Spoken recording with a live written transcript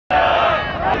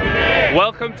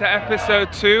Welcome to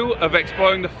episode 2 of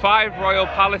exploring the 5 royal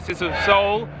palaces of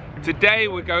Seoul. Today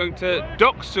we're going to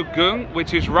Deoksugung,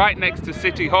 which is right next to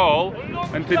City Hall,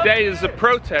 and today is a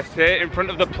protest here in front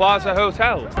of the Plaza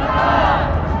Hotel.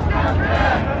 I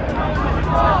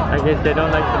guess they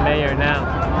don't like the mayor now.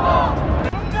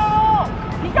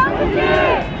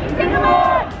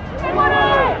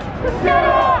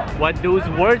 What those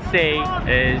words say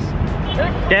is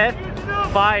death,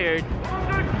 fired,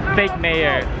 fake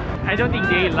mayor. I don't think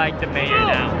they like the mayor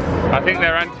now. I think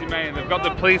they're anti-mayor. They've got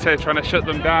the police here trying to shut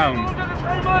them down.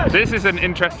 This is an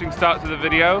interesting start to the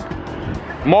video.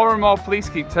 More and more police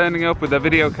keep turning up with their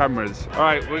video cameras.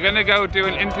 Alright, we're gonna go do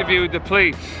an interview with the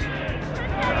police.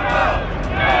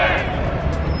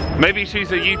 Maybe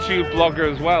she's a YouTube blogger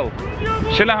as well.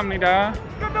 실례합니다.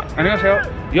 안녕하세요.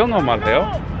 영어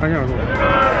말해요?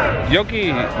 안녕하세요.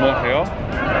 여기 뭐 해요?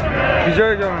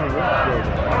 기자회견이고요.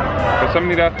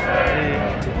 감사합니다.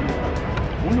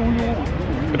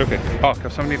 이렇게.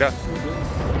 감사합니다.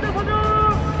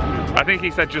 I think he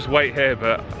said just wait here,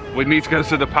 but we need to go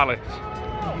to the palace.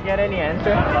 Did you get any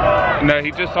answer? No,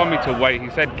 he just told me to wait. He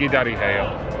said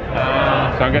기다리세요.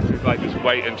 So I guess it's like just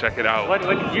wait and check it out. What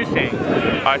did you say?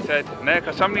 I said 네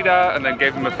감사합니다 and then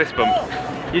gave him a fist bump.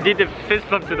 You did the fist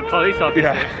bump to the police officer.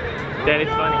 Yeah. That is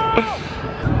funny.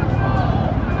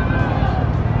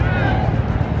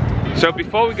 So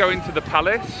before we go into the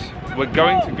palace, we're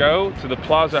going to go to the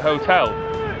Plaza Hotel.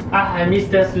 I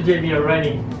missed that Sujebi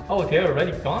already. Oh, they're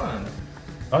already gone.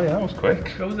 Oh yeah, that was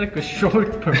quick. That was like a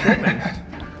short performance.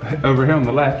 Over here on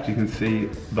the left, you can see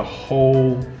the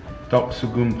whole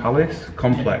Deoksugung Palace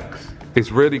complex.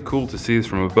 It's really cool to see this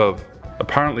from above.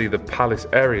 Apparently the palace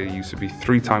area used to be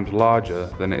 3 times larger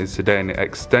than it is today, and it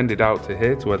extended out to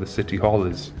here to where the city hall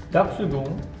is.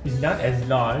 Deoksugung is not as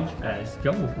large as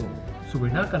Gyeongbokgung, so we're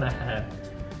not gonna have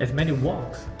as many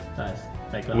walks as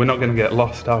like We're not going to get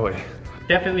lost, are we?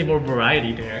 Definitely more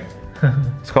variety there.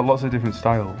 It's got lots of different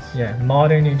styles. Yeah,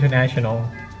 modern, international.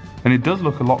 And it does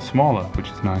look a lot smaller, which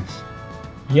is nice.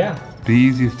 Yeah. Be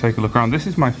easier to take a look around. This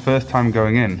is my first time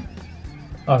going in.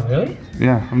 Oh, really?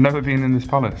 Yeah, I've never been in this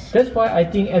palace. That's why I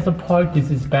think as a park, this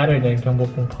is better than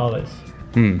Gyeongbokgung Palace.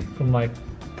 From my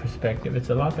perspective, it's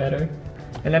a lot better.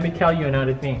 And let me tell you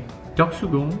another thing.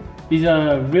 Deoksugung is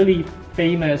a really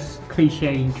famous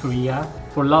cliche in Korea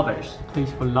for lovers,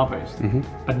 place for lovers.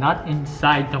 But not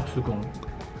inside Deoksugung.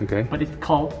 Okay. But it's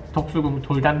called Deoksugung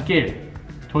돌담길.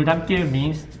 돌담길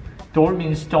means, door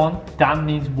means stone, dam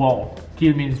means wall,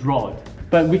 길 means road.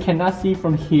 But we cannot see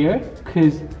from here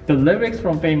because the lyrics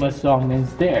from famous song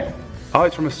is there. Oh,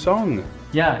 it's from a song.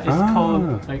 Yeah, it's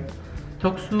called like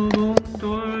덕수궁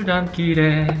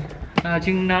돌담길에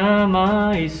아직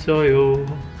남아 있어요.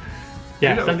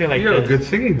 Yeah, something like you have this. a good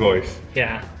singing voice.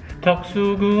 Yeah.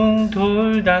 덕수궁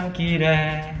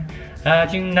돌담길에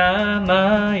아직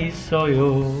남아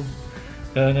있어요.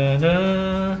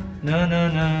 나나나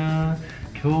나나나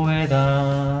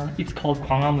교회다. It's called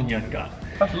광화문 연가.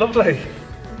 That's lovely.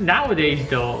 Nowadays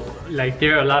though, like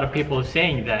there are a lot of people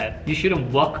saying that you shouldn't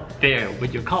walk there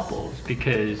with your couples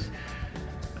because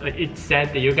it's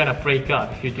said that you're gonna break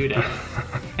up if you do that.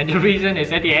 And the reason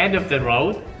is at the end of the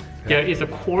road, there is a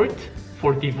court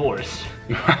for divorce.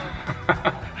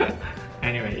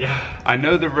 Anyway, yeah. I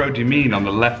know the road you mean on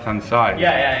the left-hand side.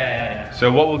 Yeah.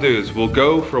 So what we'll do is we'll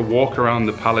go for a walk around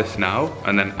the palace now,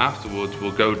 and then afterwards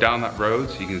we'll go down that road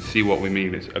so you can see what we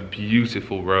mean. It's a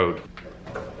beautiful road.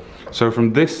 So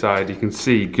from this side you can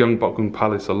see Gyeongbokgung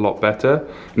Palace a lot better,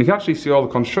 and you can actually see all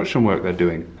the construction work they're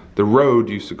doing. The road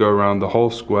used to go around the whole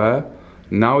square.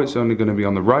 Now it's only going to be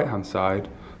on the right-hand side,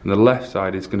 and the left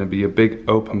side is going to be a big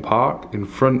open park in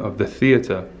front of the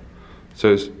theatre.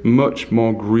 So it's much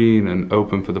more green and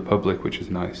open for the public, which is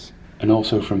nice. And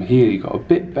also from here you got a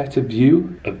bit better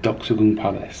view of Deoksugung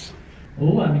Palace.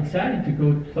 Oh, I'm excited to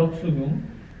go to Deoksugung.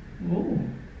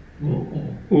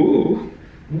 Ooh.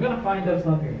 We're gonna find out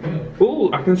something new. Ooh,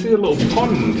 I can see a little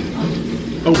pond.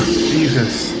 Oh,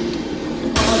 Jesus.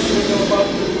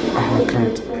 Oh, I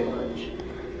can't.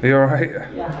 Are you alright?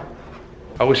 Yeah.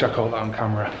 I wish I caught that on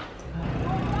camera.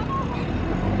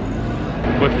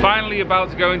 We're finally about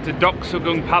to go into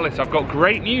Deoksugung Palace. I've got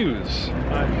great news.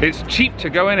 It's cheap to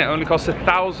go in, it only costs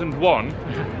 1,000 won.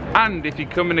 And if you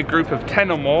come in a group of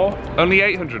 10 or more, only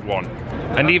 800 won.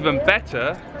 And even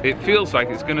better, it feels like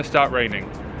it's gonna start raining.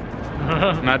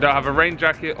 And I don't have a rain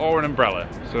jacket or an umbrella,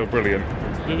 so brilliant.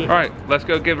 Alright, let's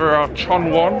go give her our chon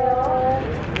won.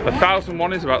 1,000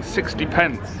 won is about 60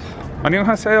 pence.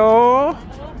 안녕하세요.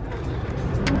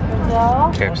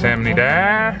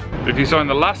 감사합니다. If you saw in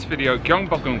the last video at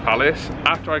Gyeongbokgung Palace,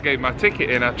 after I gave my ticket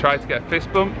in, I tried to get a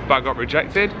fist bump, but I got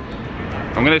rejected.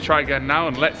 I'm gonna try again now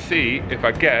and let's see if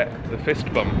I get the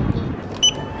fist bump.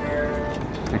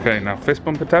 Okay, now fist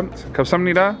bump attempt.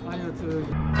 감사합니다.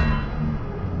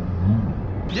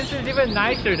 This is even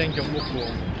nicer than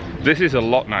Gyeongbokgung. This is a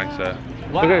lot nicer.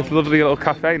 Wow. Look at this lovely little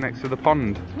cafe next to the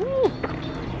pond. Woo.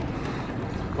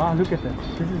 Wow, look at this.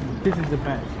 This is the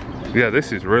best. Yeah,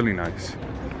 this is really nice.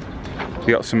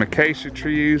 You got some acacia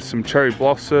trees, some cherry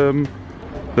blossom,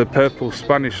 the purple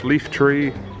Spanish leaf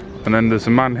tree, and then there's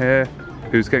a man here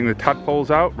who's getting the tadpoles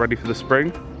out, ready for the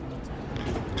spring.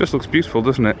 Just looks beautiful,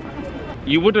 doesn't it?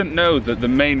 You wouldn't know that the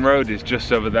main road is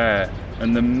just over there,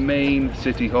 and the main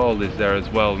city hall is there as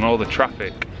well, and all the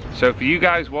traffic. So for you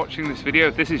guys watching this video,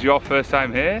 if this is your first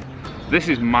time here, this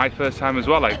is my first time as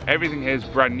well. Like, everything here is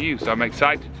brand new, so I'm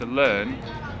excited to learn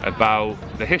about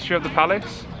the history of the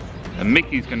palace, and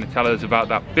Mickey's going to tell us about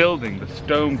that building, the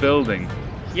stone building.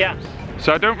 Yeah.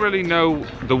 So I don't really know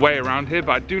the way around here,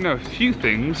 but I do know a few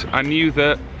things. I knew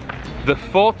that the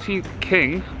 14th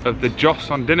king of the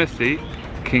Joseon dynasty,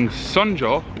 King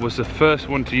Seonjo, was the first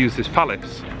one to use this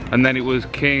palace. And then it was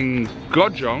King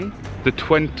Gojong, the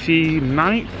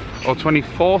 29th or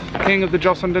 24th king of the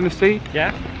Joseon dynasty.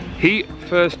 Yeah. He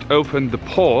first opened the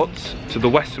ports to the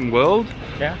Western world,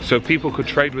 Yeah. so people could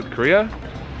trade with Korea.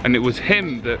 And it was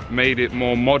him that made it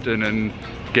more modern and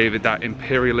gave it that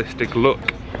imperialistic look.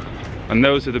 And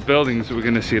those are the buildings that we're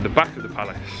going to see at the back of the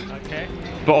palace. Okay.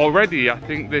 But already I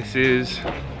think this is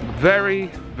very,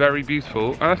 very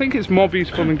beautiful. And I think it's more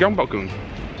beautiful than Gyeongbokgung.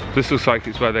 This looks like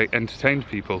it's where they entertained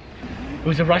people. It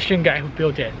was a Russian guy who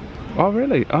built it. Oh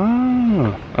really?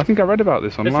 Ah, I think I read about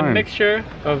this online. It's a mixture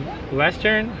of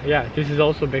Western. Yeah, this is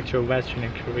also a mixture of Western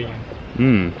and Korean.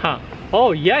 Hmm. Huh.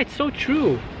 Oh yeah, it's so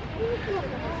true.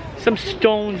 Some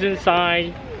stones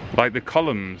inside. Like the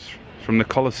columns from the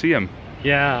Colosseum.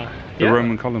 Yeah. The Yeah.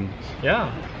 Roman columns. Yeah.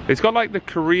 It's got like the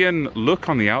Korean look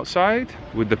on the outside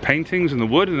with the paintings and the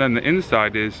wood, and then the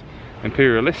inside is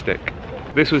imperialistic.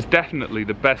 This was definitely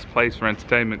the best place for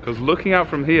entertainment, because looking out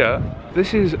from here,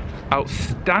 this is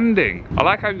outstanding. I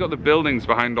like how you've got the buildings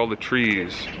behind all the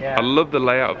trees. Yeah. I love the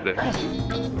layout of this.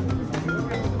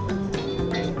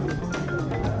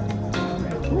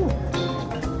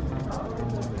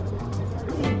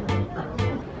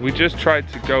 We just tried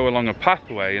to go along a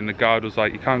pathway and the guard was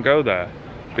like, you can't go there,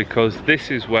 because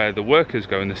this is where the workers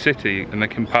go in the city and they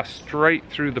can pass straight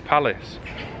through the palace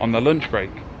on their lunch break,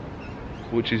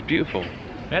 which is beautiful.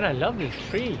 Man, I love this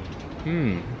tree.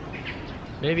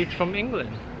 Maybe it's from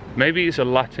England. Maybe it's a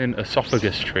Latin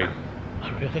esophagus tree.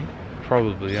 Oh, really?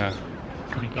 Probably, yeah.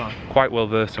 Oh my god. Quite well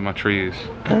versed on my trees.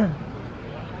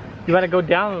 You wanna go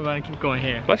down or wanna keep going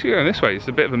here? Let's keep going this way. It's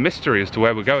a bit of a mystery as to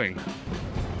where we're going.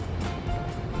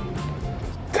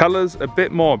 Tell us a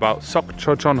bit more about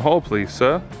Sokchochon Hall, please,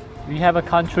 sir. We have a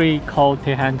country called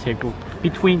Daehan-jae국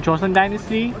between Joseon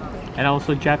Dynasty and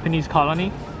also Japanese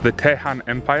colony. The Taehan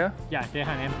Empire. Yeah,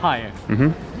 Daehan Empire.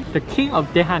 Mm-hmm. The king of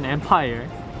Daehan Empire,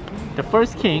 the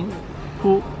first king,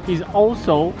 who is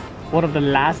also one of the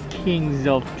last kings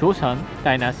of Joseon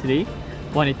Dynasty,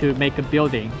 wanted to make a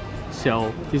building.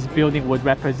 So this building would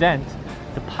represent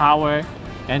the power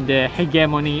and the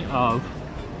hegemony of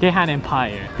Daehan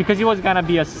Empire, because it was gonna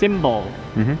be a symbol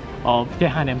of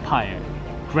Daehan Empire.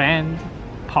 Grand,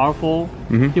 powerful.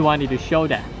 He wanted to show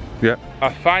that. Yeah. I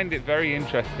find it very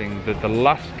interesting that the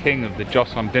last king of the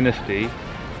Joseon dynasty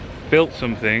built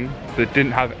something that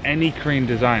didn't have any Korean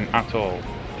design at all.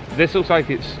 This looks like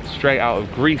it's straight out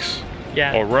of Greece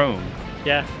or Rome.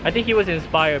 Yeah, I think he was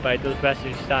inspired by those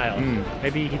Western styles.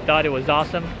 Maybe he thought it was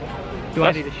awesome. He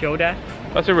wanted to show that.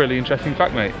 That's a really interesting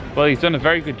fact, mate. Well, he's done a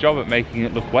very good job at making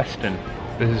it look Western.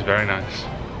 This is very nice.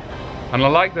 And I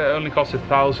like that it only costs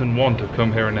 1,000 won to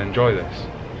come here and enjoy this.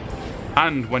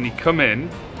 And when you come in,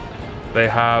 they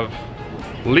have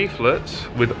leaflets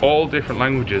with all different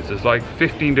languages. There's like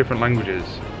 15 different languages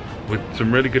with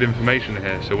some really good information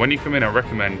here. So when you come in, I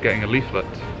recommend getting a leaflet.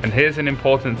 And here's an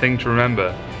important thing to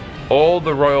remember. All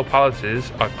the royal palaces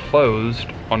are closed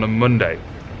on a Monday.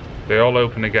 They all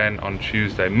open again on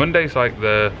Tuesday. Monday's like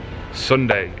the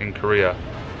Sunday in Korea.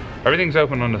 Everything's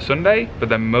open on a Sunday, but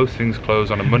then most things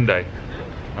close on a Monday.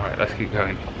 All right, let's keep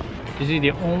going. This is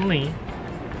the only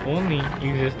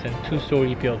existent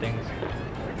two-story buildings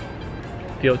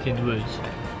built in woods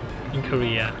in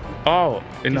Korea. Oh,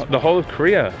 in the whole of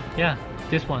Korea? Yeah,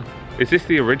 this one. Is this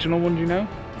the original one, do you know?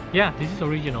 Yeah, this is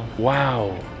original.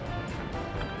 Wow.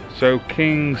 So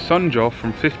King Seonjo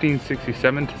from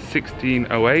 1567 to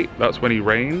 1608, that's when he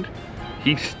reigned.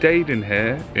 He stayed in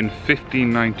here in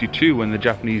 1592 when the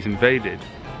Japanese invaded.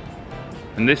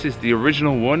 And this is the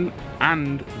original one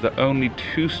and the only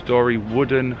two-story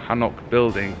wooden hanok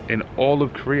building in all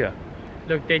of Korea.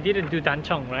 Look, they didn't do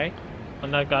danchong, right?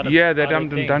 Yeah, they haven't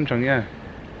done danchong,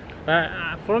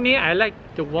 yeah. For me, I like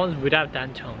the ones without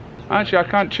danchong. Actually, I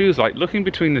can't choose, like, looking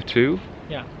between the two.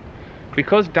 Yeah.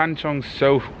 Because danchong's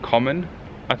so common,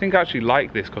 I think I actually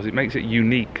like this because it makes it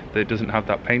unique that it doesn't have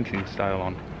that painting style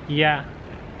on. Yeah.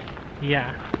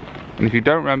 Yeah. And if you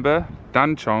don't remember,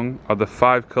 danchong are the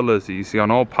 5 colours that you see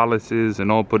on all palaces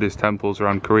and all Buddhist temples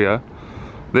around Korea.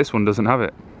 This one doesn't have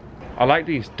it. I like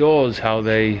these doors, how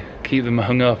they keep them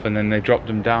hung up and then they drop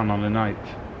them down on the night.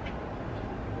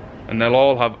 And they'll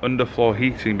all have underfloor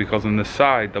heating because on the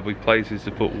side there'll be places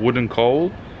to put wood and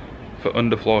coal for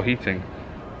underfloor heating.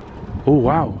 Oh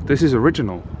wow, this is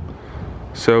original.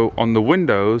 So on the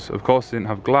windows, of course they didn't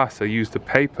have glass, they used a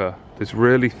paper, this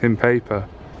really thin paper.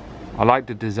 I like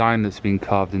the design that's been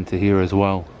carved into here as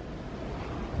well.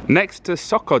 Next to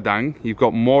Seokgodang, you've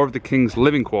got more of the king's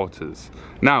living quarters.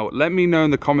 Now, let me know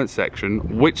in the comment section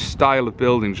which style of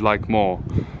building do you like more.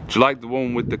 Do you like the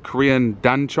one with the Korean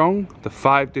danchong, the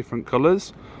 5 different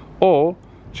colours? Or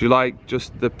do you like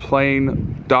just the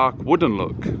plain dark wooden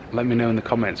look? Let me know in the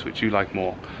comments which you like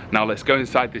more. Now let's go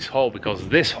inside this hall because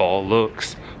this hall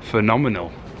looks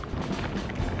phenomenal.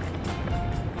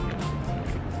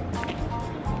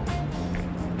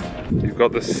 You've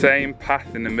got the same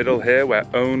path in the middle here where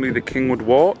only the king would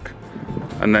walk,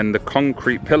 and then the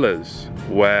concrete pillars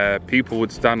where people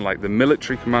would stand, like the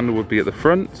military commander would be at the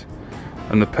front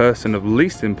and the person of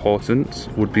least importance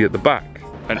would be at the back.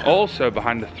 And also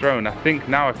behind the throne, I think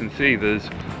now I can see there's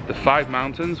the 5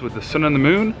 mountains with the sun and the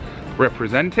moon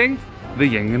representing the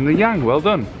yin and the yang. Well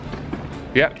done.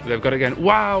 Yep, they've got it again.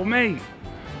 Wow, mate,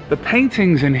 the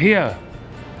paintings in here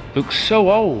look so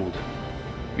old.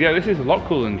 Yeah, this is a lot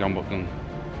cooler than Gyeongbokgung.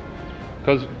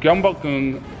 Because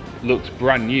Gyeongbokgung looks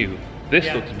brand new. This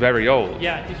looks very old.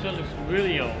 Yeah, this one looks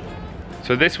really old.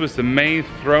 So this was the main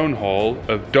throne hall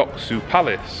of Deoksugung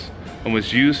Palace and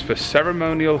was used for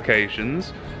ceremonial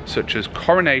occasions such as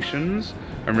coronations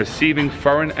and receiving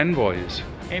foreign envoys.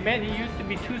 Hey man, it used to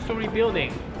be 2-story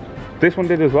building. This one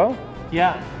did as well?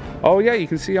 Yeah. Oh yeah, you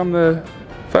can see on the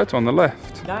photo on the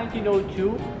left.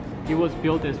 1902, it was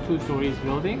built as 2-story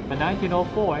building, but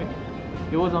 1904,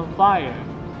 it was on fire.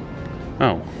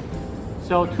 Oh.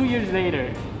 So 2 years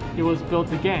later, it was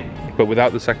built again. But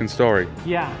without the second story?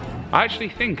 Yeah. I actually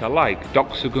think I like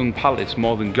Deoksugung Palace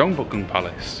more than Gyeongbokgung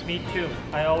Palace. Me too,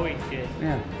 I always did.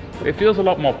 Yeah. It feels a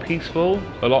lot more peaceful,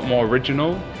 a lot more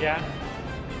original. Yeah.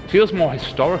 It feels more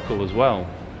historical as well.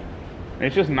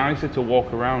 It's just nicer to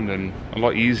walk around and a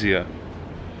lot easier.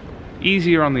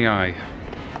 Easier on the eye.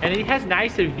 And it has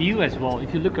nicer view as well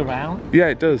if you look around. Yeah,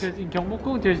 it does. Because in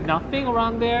Gyeongbokgung there's nothing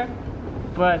around there,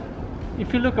 but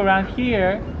if you look around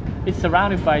here, it's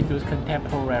surrounded by those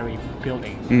contemporary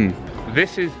buildings.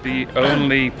 This is the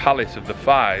only palace of the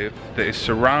 5 that is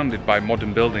surrounded by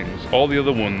modern buildings. All the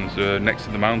other ones are next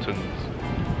to the mountains.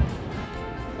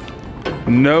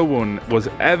 No one was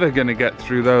ever going to get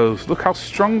through those. Look how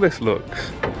strong this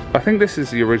looks. I think this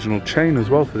is the original chain as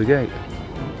well for the gate.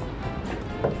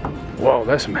 Whoa,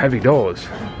 there's some heavy doors.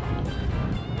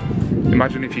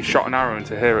 Imagine if you shot an arrow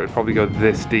into here, it would probably go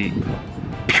this deep.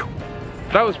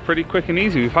 That was pretty quick and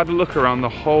easy. We've had a look around the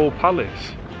whole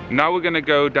palace. Now we're going to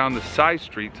go down the side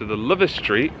street to the Lovers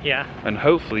Street. Yeah. And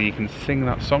hopefully you can sing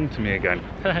that song to me again.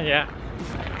 Yeah.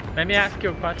 Let me ask you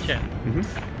a question.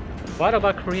 What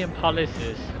about Korean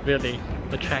palaces really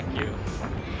attract you?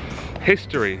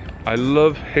 History. I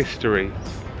love history.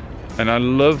 And I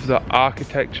love the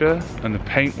architecture and the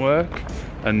paintwork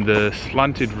and the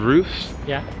slanted roofs.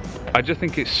 Yeah. I just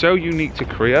think it's so unique to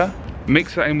Korea.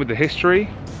 Mix that in with the history.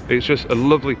 It's just a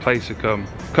lovely place to come.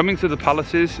 Coming to the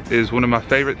palaces is one of my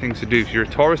favorite things to do. If you're a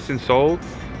tourist in Seoul,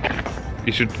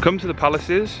 you should come to the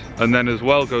palaces and then as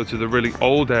well go to the really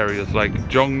old areas like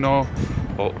Jongno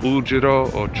or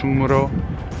Uljiro or Chungmuro.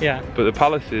 Yeah. But the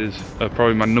palaces are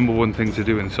probably my #1 thing to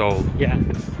do in Seoul. Yeah.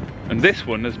 And this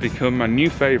one has become my new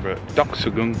favorite,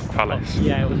 Deoksugung Palace. Oh,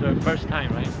 yeah, it was our first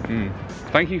time, right?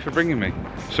 Thank you for bringing me.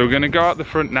 So we're gonna go out the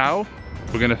front now.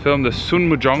 We're gonna film the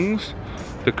Sunmujongs,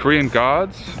 the Korean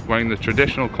guards wearing the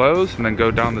traditional clothes, and then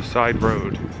go down the side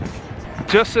road.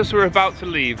 Just as we're about to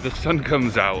leave, the sun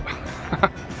comes out.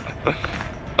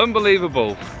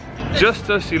 Unbelievable. Just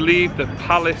as you leave the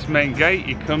palace main gate,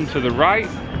 you come to the right.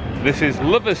 This is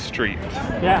Lovers Street.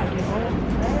 Yeah.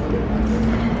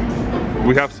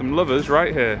 We have some lovers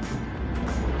right here.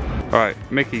 Alright,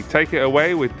 Mickey, take it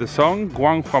away with the song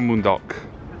Gwanghwamundeok.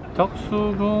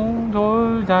 덕수궁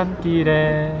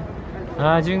돌담길에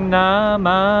아직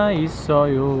남아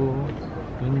있어요.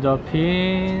 눈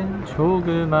덮인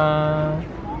조그만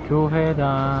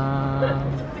교회당.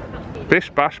 Bish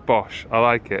bash bosh, I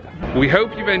like it. We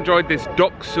hope you've enjoyed this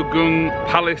Deoksugung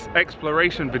Palace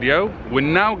exploration video. We're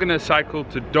now gonna cycle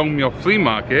to Dongmyo Flea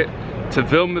Market to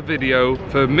film a video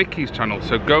for Mickey's channel,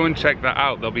 so go and check that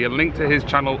out. There'll be a link to his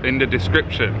channel in the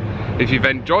description. If you've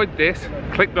enjoyed this,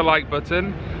 click the like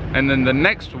button, and then the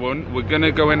next one, we're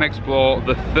gonna go and explore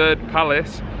the third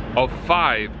palace of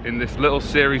 5 in this little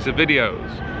series of videos.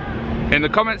 In the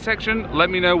comment section, let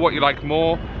me know what you like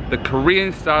more, the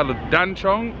Korean style of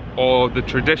danchong or the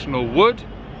traditional wood.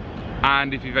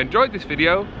 And if you've enjoyed this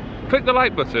video, click the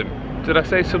like button. Did I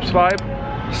say subscribe?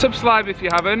 Subscribe if you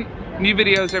haven't. New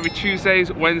videos every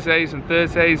Tuesdays, Wednesdays and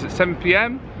Thursdays at 7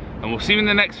 PM, and we'll see you in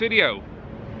the next video.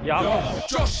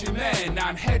 조심해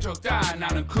난 해적다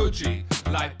나는 굳이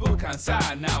like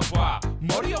북한산 나와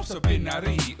머리 없어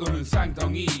빛나리 우는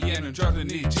쌍둥이 얘는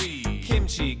jordan이지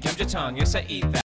김치 감자청에서 있다